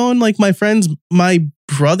out on my own, like my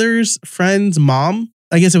brother's friend's mom,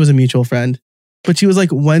 I guess it was a mutual friend, but she was like,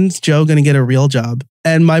 when's Joe going to get a real job?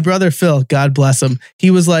 And my brother, Phil, God bless him,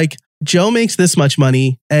 he was like, Joe makes this much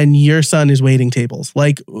money and your son is waiting tables.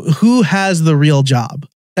 Like, who has the real job?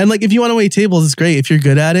 And like, if you want to wait tables, it's great. If you're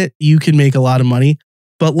good at it, you can make a lot of money.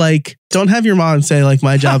 But like, don't have your mom say like,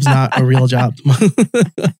 my job's not a real job.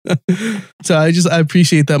 So I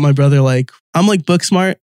appreciate that my brother, like, I'm like book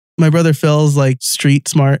smart. My brother Phil's like street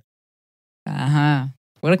smart. Uh-huh.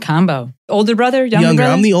 What a combo. Older brother? Younger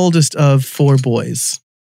brother? I'm the oldest of 4 boys.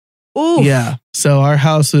 Ooh. Yeah. So our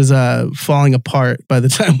house was falling apart by the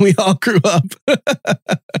time we all grew up.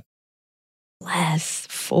 Bless.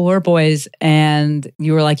 4 boys. And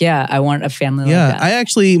you were like, yeah, I want a family like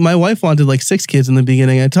that. My wife wanted like 6 kids in the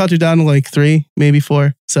beginning. I talked her down to like 3, maybe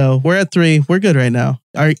 4. So we're at 3. We're good right now.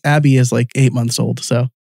 Our Abby is like 8 months old. So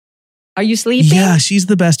are you sleeping? Yeah, she's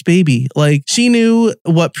the best baby. Like she knew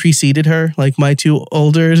what preceded her. Like my 2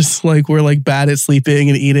 olders, like were like bad at sleeping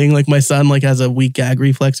and eating. Like my son like has a weak gag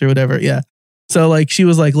reflex or whatever. Yeah. So like she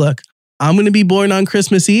was like, look, I'm going to be born on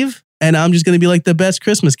Christmas Eve and I'm just going to be like the best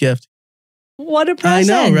Christmas gift. What a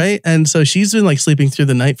present. I know, right? And so she's been like sleeping through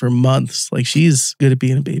the night for months. Like she's good at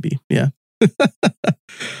being a baby. Yeah.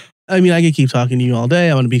 I mean, I could keep talking to you all day.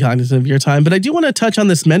 I want to be cognizant of your time, but I do want to touch on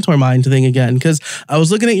this mentor mind thing again, because I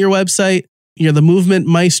was looking at your website. You're the movement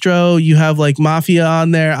maestro. You have like mafia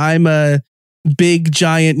on there. I'm a big,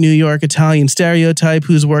 giant New York Italian stereotype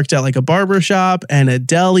who's worked at like a barbershop and a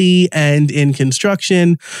deli and in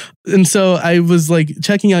construction. And so I was like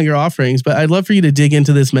checking out your offerings, but I'd love for you to dig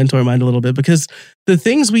into this mentor mind a little bit, because the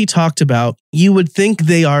things we talked about, you would think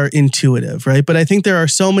they are intuitive, right? But I think there are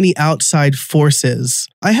so many outside forces.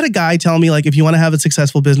 I had a guy tell me like, if you want to have a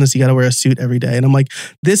successful business, you got to wear a suit every day. And I'm like,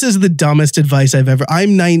 this is the dumbest advice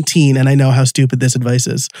I'm 19 and I know how stupid this advice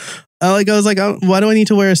is. I was like, why do I need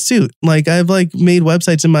to wear a suit? Like I've like made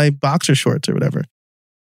websites in my boxer shorts or whatever.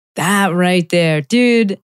 That right there,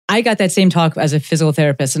 dude. I got that same talk as a physical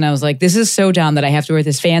therapist, and I was like, this is so dumb that I have to wear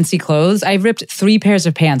this fancy clothes. I ripped 3 pairs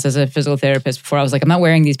of pants as a physical therapist before. I was like, I'm not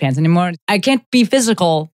wearing these pants anymore. I can't be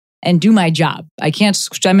physical and do my job. I can't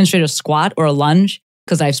demonstrate a squat or a lunge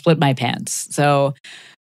because I've split my pants. So,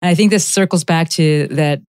 and I think this circles back to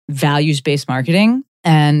that values-based marketing.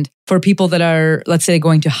 And for people that are, let's say,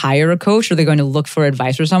 going to hire a coach or they're going to look for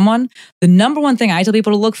advice for someone, the number one thing I tell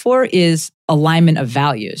people to look for is alignment of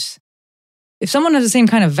values. If someone has the same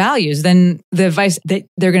kind of values, then the advice that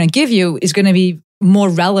they're going to give you is going to be more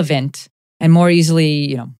relevant and more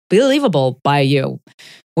easily, believable by you.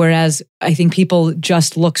 Whereas I think people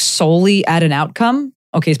just look solely at an outcome.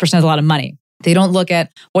 Okay, this person has a lot of money. They don't look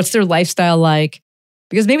at what's their lifestyle like.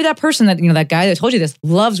 Because maybe that person that guy that told you this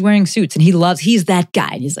loves wearing suits and he's that guy.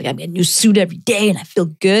 And he's like, I get a new suit every day and I feel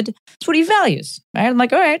good. That's what he values. Right? I'm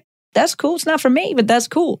like, all right, that's cool. It's not for me, but that's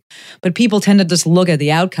cool. But people tend to just look at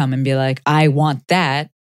the outcome and be like, I want that.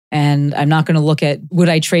 And I'm not going to look at, would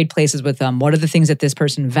I trade places with them? What are the things that this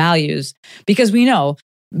person values? Because we know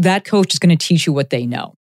that coach is going to teach you what they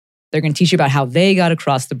know. They're going to teach you about how they got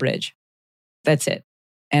across the bridge. That's it.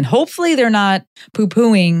 And hopefully they're not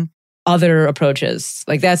poo-pooing other approaches.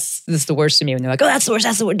 Like this is the worst to me when they're like, oh, that's the worst,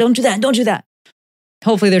 don't do that, don't do that.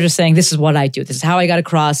 Hopefully they're just saying, this is what I do. This is how I got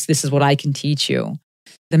across. This is what I can teach you.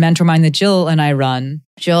 The mentor mind that Jill and I run,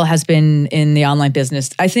 Jill has been in the online business.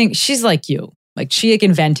 I think she's like you. Like she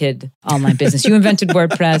invented online business. You invented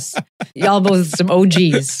WordPress. Y'all both some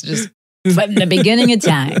OGs, just from the beginning of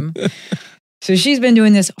time. So she's been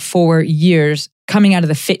doing this for years, coming out of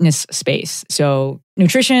the fitness space. So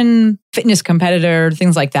nutrition, fitness competitor,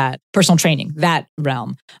 things like that, personal training, that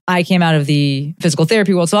realm. I came out of the physical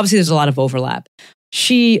therapy world. So obviously there's a lot of overlap.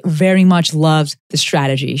 She very much loves the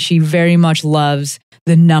strategy. She very much loves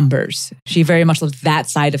the numbers. She very much loves that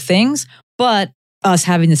side of things. But us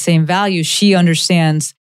having the same values, she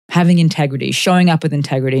understands having integrity, showing up with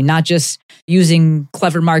integrity, not just using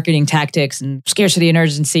clever marketing tactics and scarcity and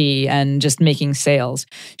urgency and just making sales.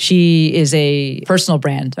 She is a personal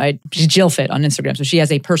brand, right? She's Jill Fit on Instagram. So she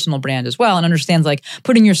has a personal brand as well and understands like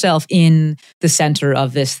putting yourself in the center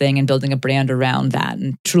of this thing and building a brand around that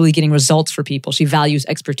and truly getting results for people. She values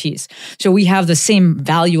expertise. So we have the same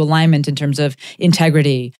value alignment in terms of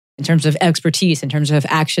integrity, in terms of expertise, in terms of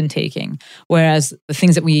action taking. Whereas the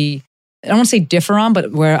things that I don't want to say differ on,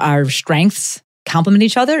 but where our strengths complement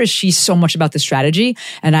each other is she's so much about the strategy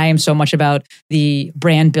and I am so much about the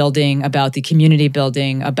brand building, about the community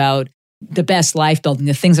building, about the best life building,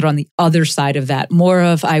 the things that are on the other side of that. More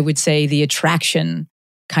of, I would say, the attraction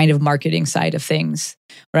kind of marketing side of things,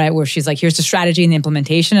 right? Where she's like, here's the strategy and the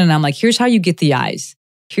implementation. And I'm like, here's how you get the eyes.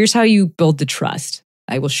 Here's how you build the trust.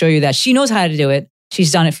 I will show you that. She knows how to do it.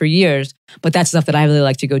 She's done it for years, but that's stuff that I really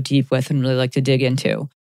like to go deep with and really like to dig into.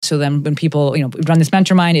 So then when people, we run this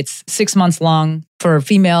MentorMind, it's 6 months long for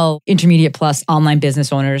female intermediate plus online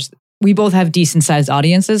business owners. We both have decent sized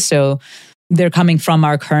audiences. So they're coming from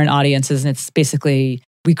our current audiences. And it's basically,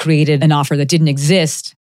 we created an offer that didn't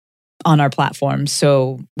exist on our platform.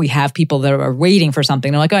 So we have people that are waiting for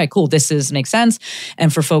something. They're like, all right, cool, makes sense.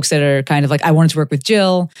 And for folks that are kind of like, I wanted to work with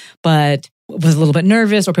Jill, but was a little bit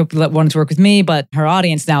nervous, or people that wanted to work with me, but her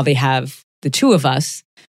audience, now they have the two of us.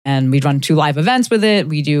 And we run 2 live events with it.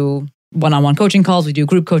 We do one-on-one coaching calls. We do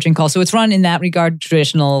group coaching calls. So it's run in that regard,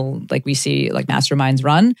 traditional, like we see like masterminds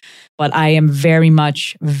run. But I am very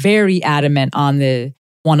adamant on the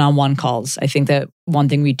one-on-one calls. I think that one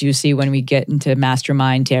thing we do see when we get into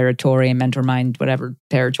mastermind territory and MentorMind, whatever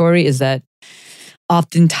territory, is that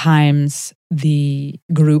oftentimes the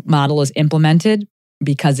group model is implemented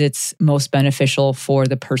because it's most beneficial for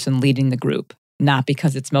the person leading the group, not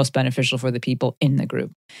because it's most beneficial for the people in the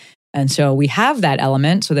group. And so we have that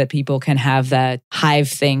element so that people can have that hive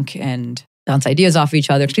think and bounce ideas off of each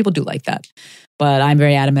other, because people do like that. But I'm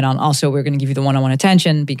very adamant on also, we're going to give you the one-on-one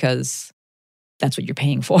attention because that's what you're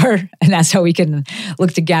paying for. And that's how we can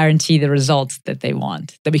look to guarantee the results that they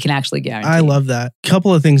want, that we can actually guarantee. I love that.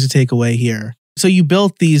 Couple of things to take away here. So you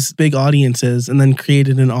built these big audiences and then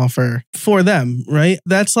created an offer for them, right?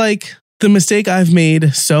 That's like the mistake I've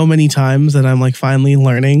made so many times that I'm like finally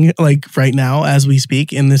learning, like right now as we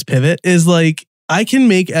speak in this pivot, is like, I can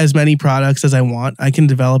make as many products as I want. I can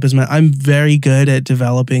develop as many. I'm very good at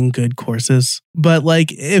developing good courses. But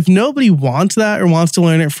like, if nobody wants that or wants to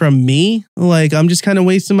learn it from me, like I'm just kind of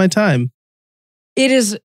wasting my time. It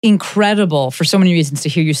is incredible for so many reasons to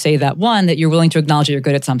hear you say that. One, that you're willing to acknowledge that you're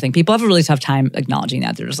good at something. People have a really tough time acknowledging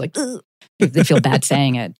that. They're just like, ugh. They feel bad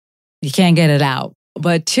saying it. You can't get it out.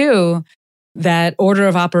 But 2, that order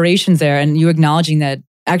of operations there and you acknowledging that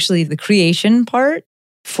actually the creation part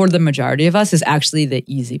for the majority of us is actually the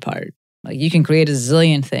easy part. Like you can create a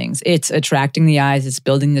zillion things. It's attracting the eyes, it's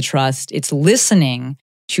building the trust, it's listening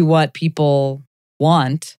to what people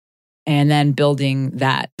want and then building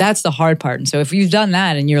that. That's the hard part. And so if you've done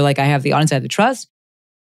that and you're like, I have the audience, I have the trust,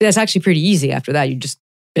 that's actually pretty easy. After that, you just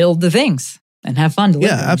build the things and have fun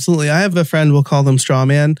delivering. Yeah, absolutely. I have a friend, we'll call them straw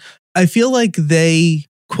man. I feel like they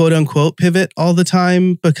quote unquote pivot all the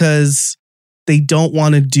time because they don't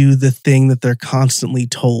want to do the thing that they're constantly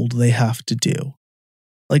told they have to do.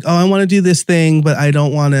 Like, oh, I want to do this thing, but I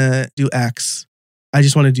don't want to do X. I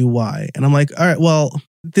just want to do Y. And I'm like, all right, well,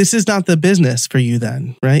 this is not the business for you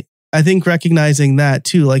then, right? I think recognizing that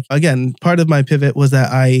too, like, again, part of my pivot was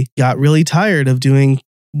that I got really tired of doing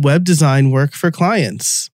web design work for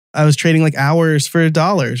clients. I was trading like hours for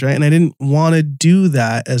dollars, right? And I didn't want to do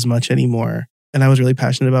that as much anymore. And I was really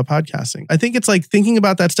passionate about podcasting. I think it's like thinking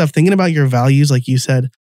about that stuff, thinking about your values, like you said.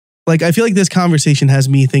 Like, I feel like this conversation has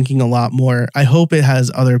me thinking a lot more. I hope it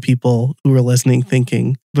has other people who are listening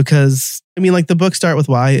thinking, because I mean, like the book Start With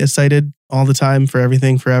Why is cited all the time for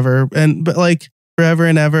everything, forever. But like forever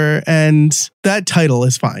and ever. And that title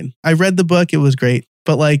is fine. I read the book. It was great.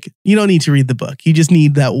 But like, you don't need to read the book. You just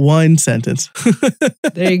need that one sentence.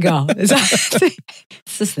 There you go. It's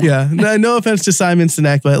just that. Yeah. No offense to Simon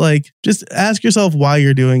Sinek, but like, just ask yourself why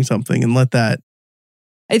you're doing something and let that.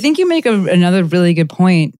 I think you make another really good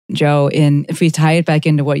point, Joe, if we tie it back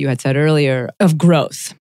into what you had said earlier of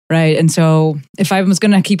growth, right? And so if I was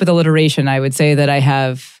going to keep with alliteration, I would say that I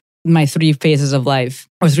have my 3 phases of life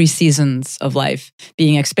or 3 seasons of life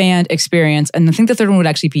being expand, experience, and I think the third one would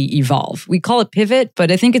actually be evolve. We call it pivot,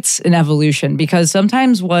 but I think it's an evolution, because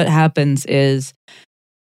sometimes what happens is,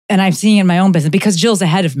 and I've seen it in my own business, because Jill's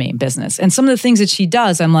ahead of me in business, and some of the things that she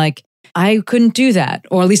does, I'm like, I couldn't do that.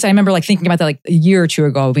 Or at least I remember like thinking about that like a year or 2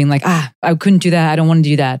 ago, being like, I couldn't do that. I don't want to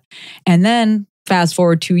do that. And then fast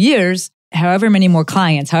forward 2 years, however many more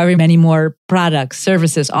clients, however many more products,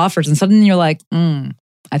 services, offers. And suddenly you're like,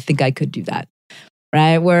 I think I could do that.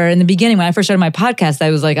 Right? Where in the beginning, when I first started my podcast,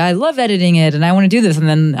 I was like, I love editing it and I want to do this. And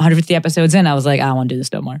then 150 episodes in, I was like, I don't want to do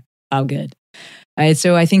this no more. I'm good. Right?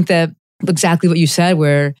 So I think that exactly what you said,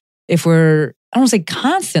 where if we're, I don't want to say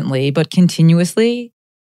constantly, but continuously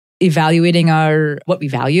evaluating what we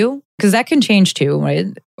value, because that can change too, right?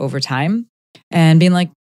 Over time, and being like,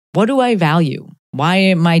 what do I value? Why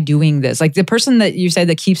am I doing this? Like the person that you said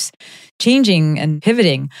that keeps changing and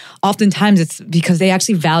pivoting, oftentimes it's because they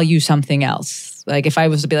actually value something else. Like if I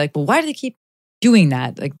was to be like, well, why do they keep doing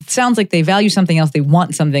that? Like it sounds like they value something else. They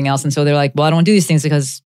want something else. And so they're like, well, I don't want to do these things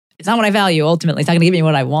because it's not what I value. Ultimately, it's not going to give me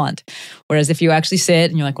what I want. Whereas if you actually sit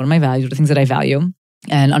and you're like, what are my values? What are the things that I value?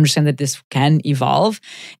 And understand that this can evolve.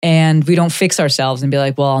 And we don't fix ourselves and be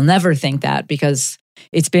like, well, I'll never think that, because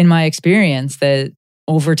it's been my experience that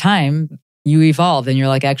over time, you evolve and you're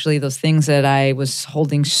like, actually, those things that I was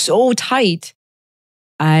holding so tight,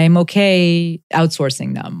 I'm okay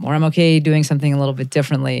outsourcing them, or I'm okay doing something a little bit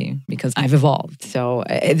differently because I've evolved. So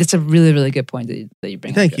it's a really, really good point that you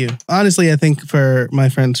bring up. Thank you. Honestly, I think for my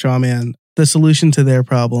friend Strawman, the solution to their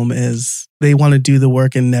problem is they want to do the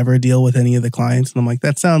work and never deal with any of the clients. And I'm like,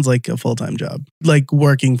 that sounds like a full-time job, like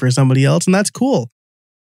working for somebody else. And that's cool.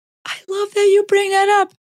 I love that you bring that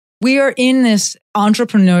up. We are in this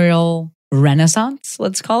entrepreneurial renaissance,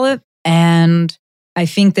 let's call it. And I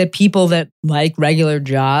think that people that like regular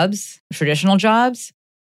jobs, traditional jobs,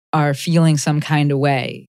 are feeling some kind of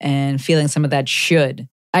way and feeling some of that should.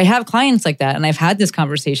 I have clients like that. And I've had this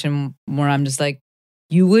conversation where I'm just like,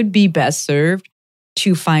 you would be best served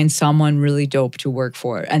to find someone really dope to work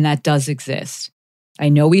for. And that does exist. I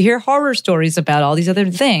know we hear horror stories about all these other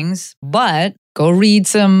things, but go read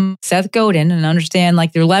some Seth Godin and understand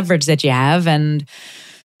like the leverage that you have and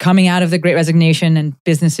coming out of the Great Resignation and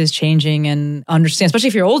businesses changing, and understand, especially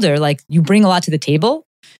if you're older, like you bring a lot to the table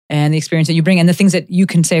and the experience that you bring and the things that you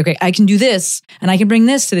can say, okay, I can do this and I can bring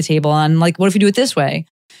this to the table. And like, what if we do it this way?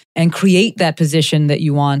 And create that position that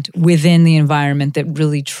you want within the environment that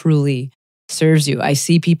really, truly serves you. I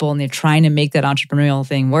see people and they're trying to make that entrepreneurial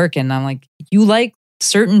thing work. And I'm like, you like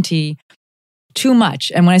certainty too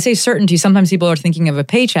much. And when I say certainty, sometimes people are thinking of a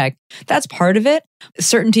paycheck. That's part of it.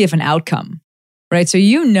 Certainty of an outcome. Right. So,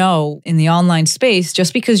 in the online space,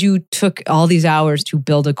 just because you took all these hours to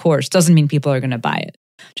build a course doesn't mean people are going to buy it.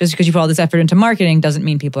 Just because you put all this effort into marketing doesn't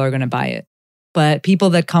mean people are going to buy it. But people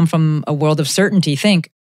that come from a world of certainty think,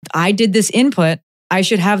 I did this input, I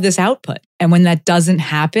should have this output. And when that doesn't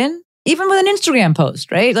happen, even with an Instagram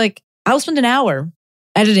post, right? Like I'll spend an hour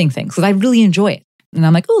editing things because I really enjoy it. And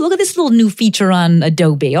I'm like, oh, look at this little new feature on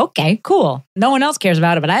Adobe. Okay, cool. No one else cares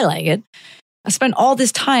about it, but I like it. I spent all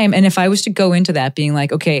this time. And if I was to go into that being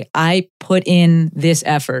like, okay, I put in this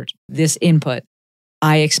effort, this input,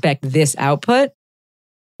 I expect this output,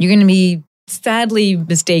 you're going to be sadly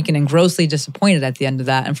mistaken and grossly disappointed at the end of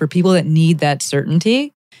that. And for people that need that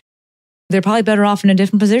certainty, they're probably better off in a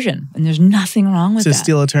different position. And there's nothing wrong with that. To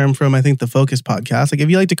steal a term from, I think, the Focus podcast, like if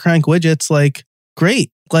you like to crank widgets, like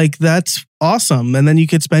great, like that's awesome. And then you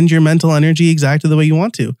could spend your mental energy exactly the way you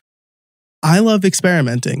want to. I love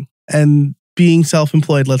experimenting, and being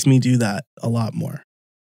self-employed lets me do that a lot more.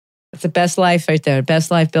 It's the best life right there.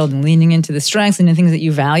 Best life building, leaning into the strengths and the things that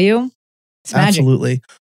you value. It's magic. Absolutely.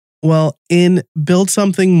 Well, in Build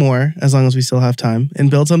Something More, as long as we still have time, in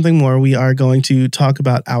Build Something More, we are going to talk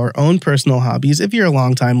about our own personal hobbies. If you're a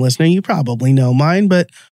longtime listener, you probably know mine, but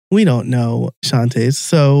we don't know Shantae's.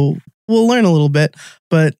 So we'll learn a little bit.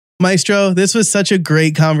 But Maestro, this was such a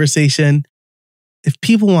great conversation. If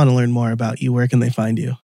people want to learn more about you, where can they find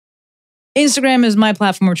you? Instagram is my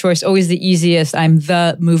platform of choice, always the easiest. I'm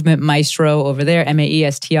the Movement Maestro over there,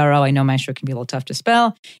 Maestro. I know Maestro can be a little tough to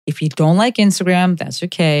spell. If you don't like Instagram, that's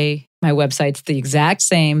okay. My website's the exact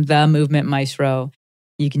same, The Movement Maestro.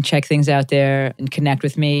 You can check things out there and connect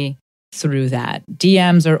with me through that.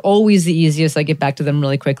 DMs are always the easiest. I get back to them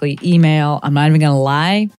really quickly. Email, I'm not even going to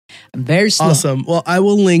lie, I'm very slow. Awesome. Well, I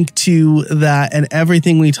will link to that and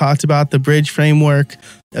everything we talked about, the Bridge Framework,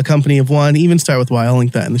 A Company of One, even Start With Why. I'll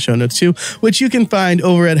link that in the show notes too, which you can find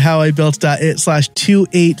over at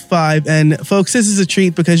howibuilt.it/285. And folks, this is a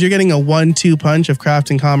treat because you're getting a 1-2 punch of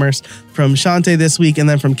craft and commerce from Shantae this week and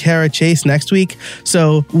then from Kara Chase next week.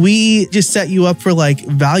 So we just set you up for like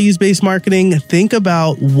values-based marketing. Think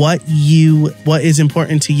about what is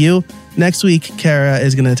important to you. Next week, Kara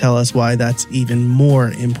is going to tell us why that's even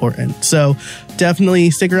more important. So definitely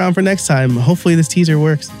stick around for next time. Hopefully this teaser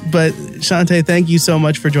works. But Shantae, thank you so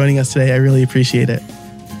much for joining us today. I really appreciate it.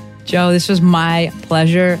 Joe, this was my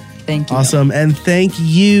pleasure. Thank you. Awesome. And thank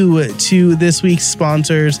you to this week's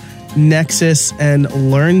sponsors, Nexus, and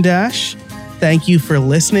LearnDash. Thank you for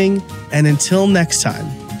listening, and until next time,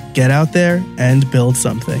 get out there and build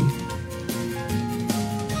something.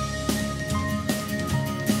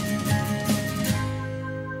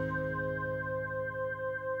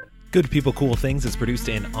 Good People, Cool Things is produced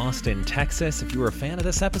in Austin, Texas. If you were a fan of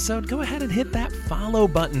this episode, go ahead and hit that follow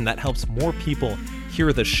button. That helps more people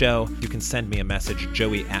hear the show. You can send me a message,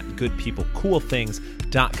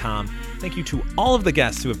 joey@goodpeoplecoolthings.com. Thank you to all of the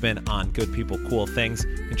guests who have been on Good People, Cool Things.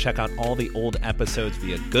 You can check out all the old episodes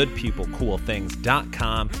via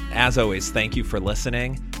goodpeoplecoolthings.com. As always, thank you for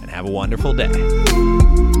listening and have a wonderful day.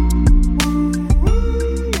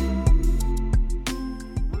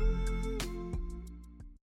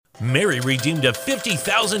 Mary redeemed a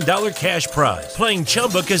 $50,000 cash prize playing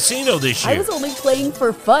Chumba Casino this year. I was only playing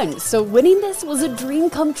for fun, so winning this was a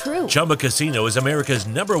dream come true. Chumba Casino is America's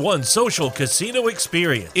 #1 social casino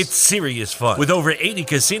experience. It's serious fun. With over 80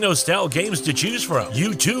 casino-style games to choose from,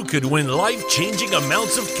 you too could win life-changing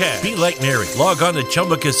amounts of cash. Be like Mary. Log on to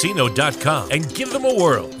ChumbaCasino.com and give them a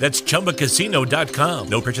whirl. That's ChumbaCasino.com.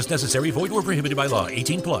 No purchase necessary. Void where prohibited by law.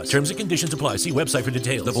 18+. Terms and conditions apply. See website for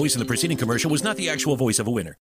details. The voice in the preceding commercial was not the actual voice of a winner.